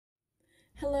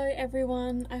Hello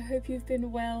everyone, I hope you've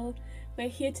been well. We're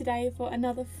here today for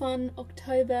another fun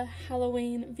October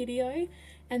Halloween video,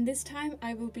 and this time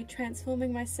I will be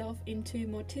transforming myself into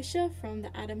Morticia from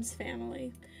the Addams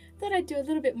family. Thought I'd do a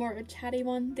little bit more of a chatty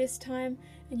one this time,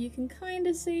 and you can kind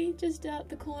of see just out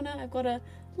the corner I've got a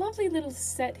lovely little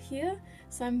set here,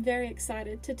 so I'm very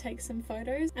excited to take some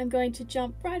photos. I'm going to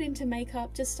jump right into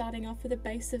makeup, just starting off with a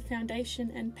base of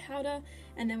foundation and powder,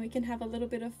 and then we can have a little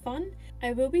bit of fun.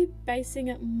 I will be basing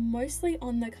it mostly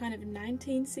on the kind of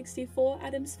 1964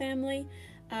 Addams family.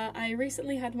 I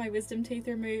recently had my wisdom teeth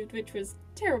removed, which was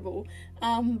terrible,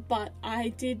 but I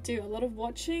did do a lot of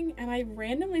watching, and I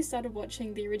randomly started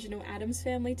watching the original Addams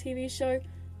Family TV show,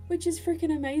 which is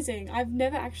freaking amazing. I've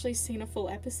never actually seen a full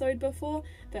episode before,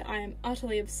 but I am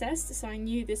utterly obsessed, so I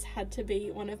knew this had to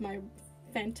be one of my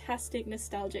fantastic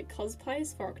nostalgic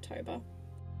cosplays for October.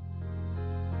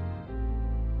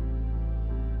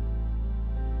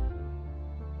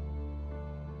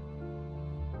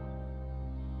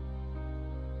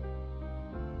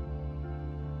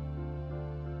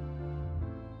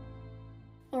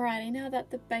 Alrighty, now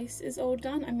that the base is all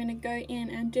done, I'm going to go in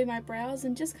and do my brows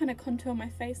and just kind of contour my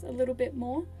face a little bit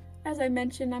more. As I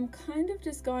mentioned, I'm kind of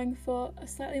just going for a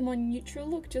slightly more neutral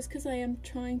look just because I am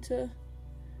trying to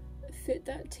fit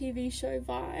that TV show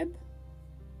vibe.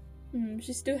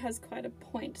 She still has quite a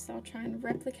point, so I'll try and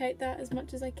replicate that as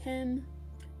much as I can.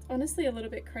 It's honestly a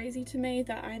little bit crazy to me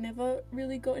that I never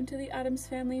really got into the Addams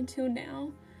family until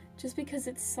now, just because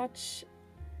it's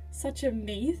such a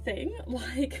me thing,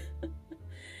 like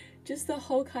just the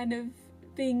whole kind of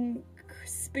being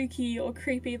spooky or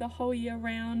creepy the whole year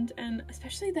round, and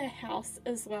especially their house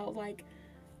as well. Like,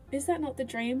 is that not the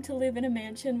dream, to live in a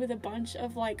mansion with a bunch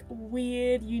of like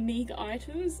weird, unique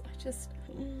items?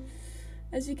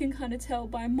 As you can kind of tell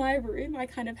by my room, I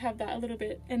kind of have that a little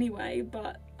bit anyway,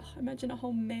 but imagine a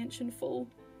whole mansion full.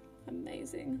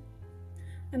 Amazing.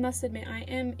 I must admit, I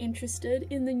am interested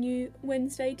in the new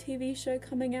Wednesday TV show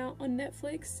coming out on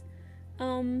Netflix.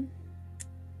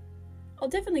 I'll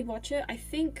definitely watch it. I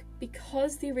think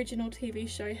because the original TV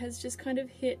show has just kind of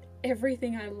hit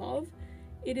everything I love,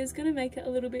 it is going to make it a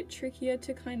little bit trickier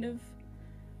to kind of,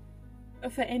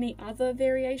 for any other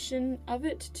variation of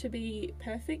it to be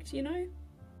perfect, you know?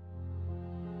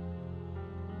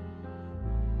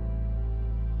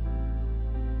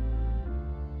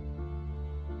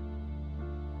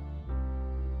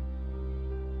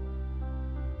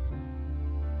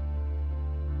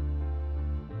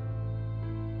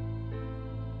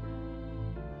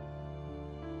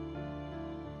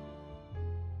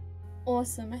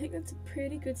 Awesome, I think that's a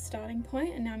pretty good starting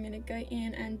point, and now I'm going to go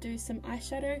in and do some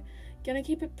eyeshadow. Gonna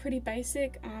keep it pretty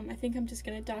basic. I think I'm just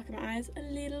going to darken my eyes a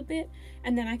little bit,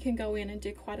 and then I can go in and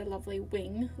do quite a lovely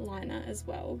wing liner as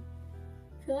well.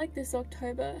 I feel like this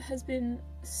October has been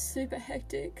super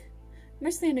hectic,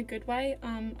 mostly in a good way.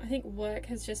 I think work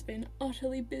has just been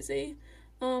utterly busy.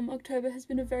 October has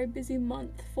been a very busy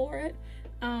month for it,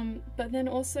 but then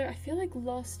also I feel like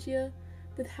last year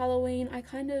with Halloween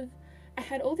I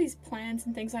had all these plans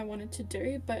and things I wanted to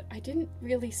do, but I didn't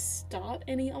really start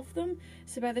any of them.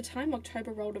 So by the time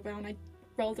October rolled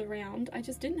around, I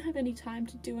just didn't have any time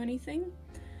to do anything.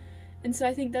 And so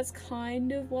I think that's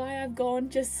kind of why I've gone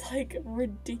just like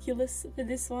ridiculous for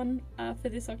this one, for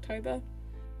this October.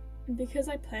 And because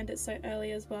I planned it so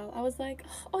early as well, I was like,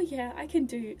 oh yeah, I can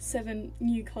do 7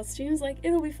 new costumes, like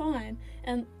it'll be fine.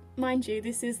 And mind you,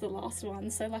 this is the last one,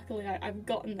 so luckily I've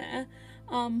gotten there.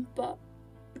 But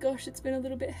gosh, it's been a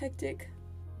little bit hectic.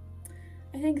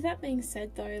 I think that being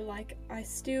said though, like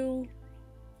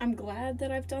I'm glad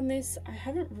that I've done this. I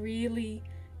haven't really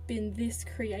been this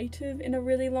creative in a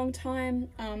really long time.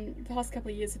 The past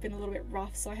couple of years have been a little bit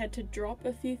rough, so I had to drop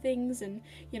a few things, and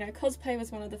you know, cosplay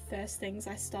was one of the first things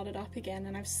I started up again,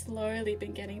 and I've slowly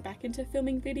been getting back into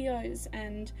filming videos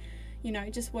and, you know,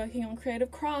 just working on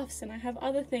creative crafts, and I have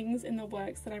other things in the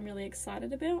works that I'm really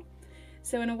excited about.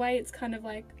 So in a way it's kind of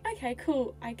like, okay,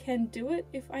 cool, I can do it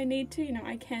if I need to, you know,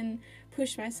 I can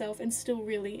push myself and still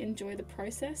really enjoy the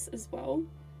process as well.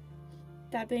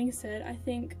 That being said, I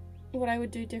think what I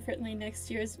would do differently next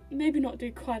year is maybe not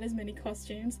do quite as many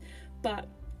costumes, but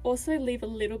also leave a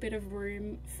little bit of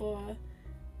room for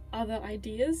other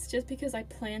ideas, just because I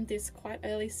planned this quite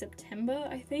early September,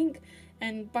 I think,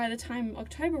 and by the time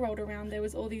October rolled around there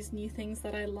was all these new things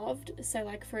that I loved. So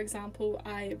like, for example,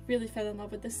 I really fell in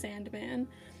love with the Sandman,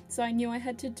 so I knew I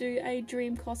had to do a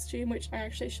dream costume, which I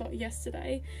actually shot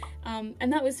yesterday,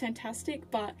 and that was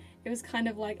fantastic, but it was kind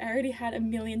of like I already had a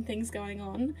million things going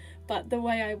on, but the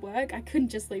way I work, I couldn't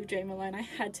just leave Dream alone, I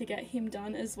had to get him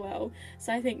done as well.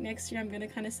 So I think next year I'm going to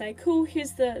kind of say, cool,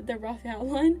 here's the rough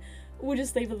outline, we'll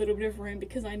just leave a little bit of room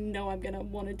because I know I'm gonna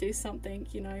want to do something,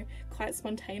 you know, quite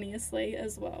spontaneously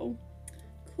as well.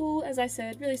 Cool, as I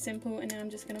said, really simple, and now I'm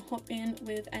just gonna hop in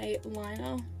with a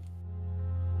liner.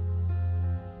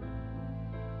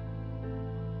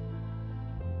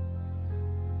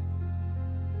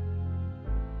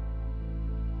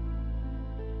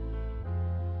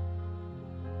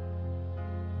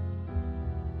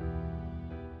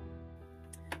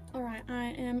 Alright, I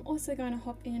am also going to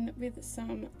hop in with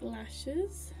some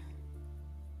lashes.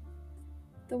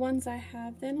 The ones I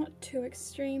have, they're not too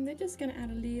extreme, they're just going to add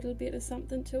a little bit of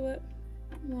something to it.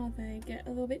 While they get a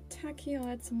little bit tacky, I'll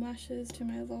add some lashes to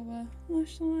my lower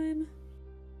lash line.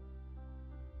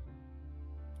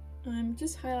 I'm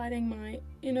just highlighting my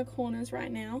inner corners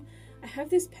right now. I have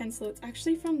this pencil, it's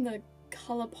actually from the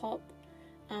Colourpop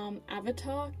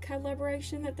Avatar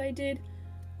collaboration that they did.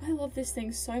 I love this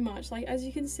thing so much. Like, as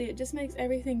you can see, it just makes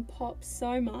everything pop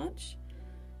so much,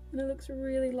 and it looks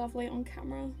really lovely on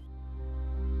camera.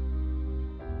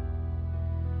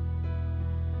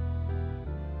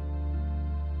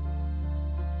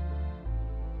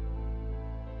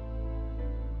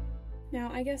 Now,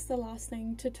 I guess the last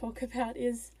thing to talk about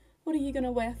is, what are you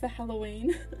gonna wear for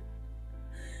Halloween?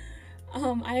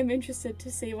 I am interested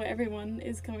to see what everyone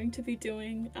is going to be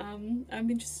doing. I'm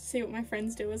interested to see what my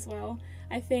friends do as well.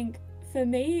 I think for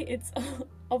me it's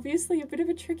obviously a bit of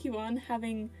a tricky one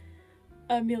having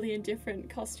a million different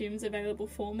costumes available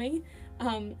for me.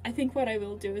 I think what I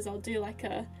will do is I'll do like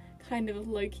a kind of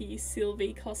Loki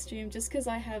Sylvie costume, just because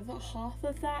I have half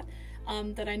of that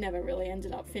that I never really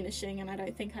ended up finishing, and I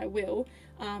don't think I will.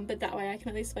 But that way I can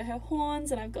at least wear her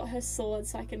horns, and I've got her sword,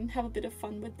 so I can have a bit of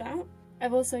fun with that.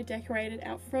 I've also decorated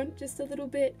out front just a little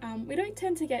bit. We don't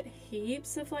tend to get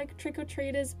heaps of like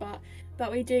trick-or-treaters, but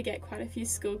we do get quite a few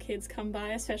school kids come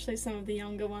by, especially some of the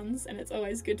younger ones, and it's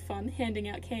always good fun handing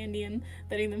out candy and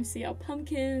letting them see our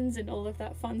pumpkins and all of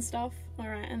that fun stuff.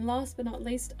 Alright, and last but not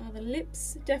least are the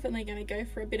lips. Definitely going to go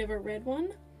for a bit of a red one.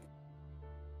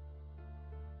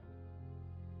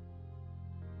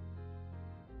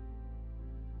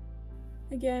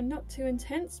 Again, not too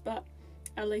intense, but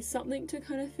at least something to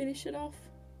kind of finish it off.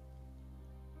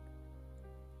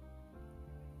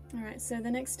 Alright, so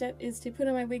the next step is to put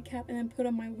on my wig cap and then put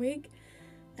on my wig,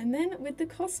 and then with the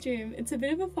costume. It's a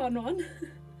bit of a fun one.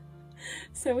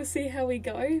 So we'll see how we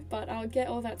go, but I'll get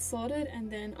all that sorted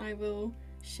and then I will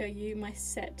show you my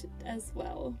set as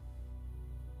well.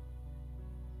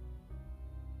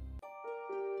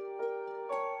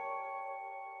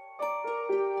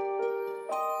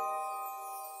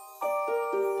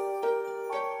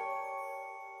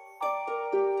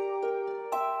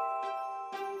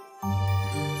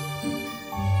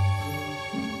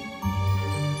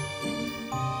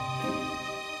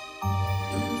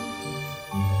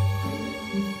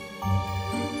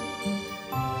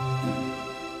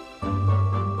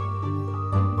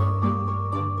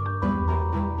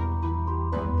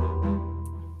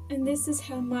 This is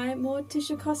how my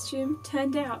Morticia costume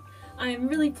turned out. I am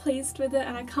really pleased with it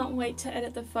and I can't wait to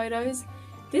edit the photos.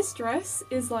 This dress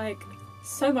is like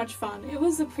so much fun. It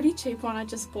was a pretty cheap one I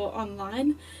just bought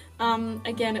online.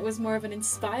 Again, it was more of an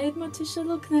inspired Morticia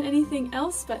look than anything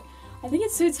else, but I think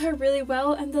it suits her really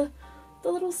well, and the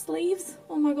little sleeves,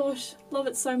 oh my gosh, love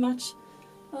it so much.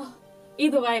 Oh.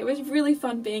 Either way, it was really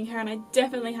fun being her, and I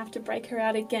definitely have to break her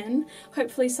out again,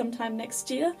 hopefully sometime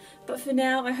next year. But for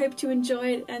now, I hope you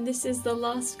enjoyed, and this is the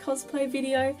last cosplay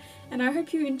video, and I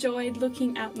hope you enjoyed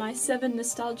looking at my 7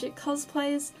 nostalgic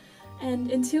cosplays. And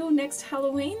until next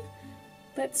Halloween,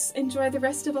 let's enjoy the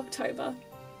rest of October.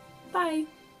 Bye!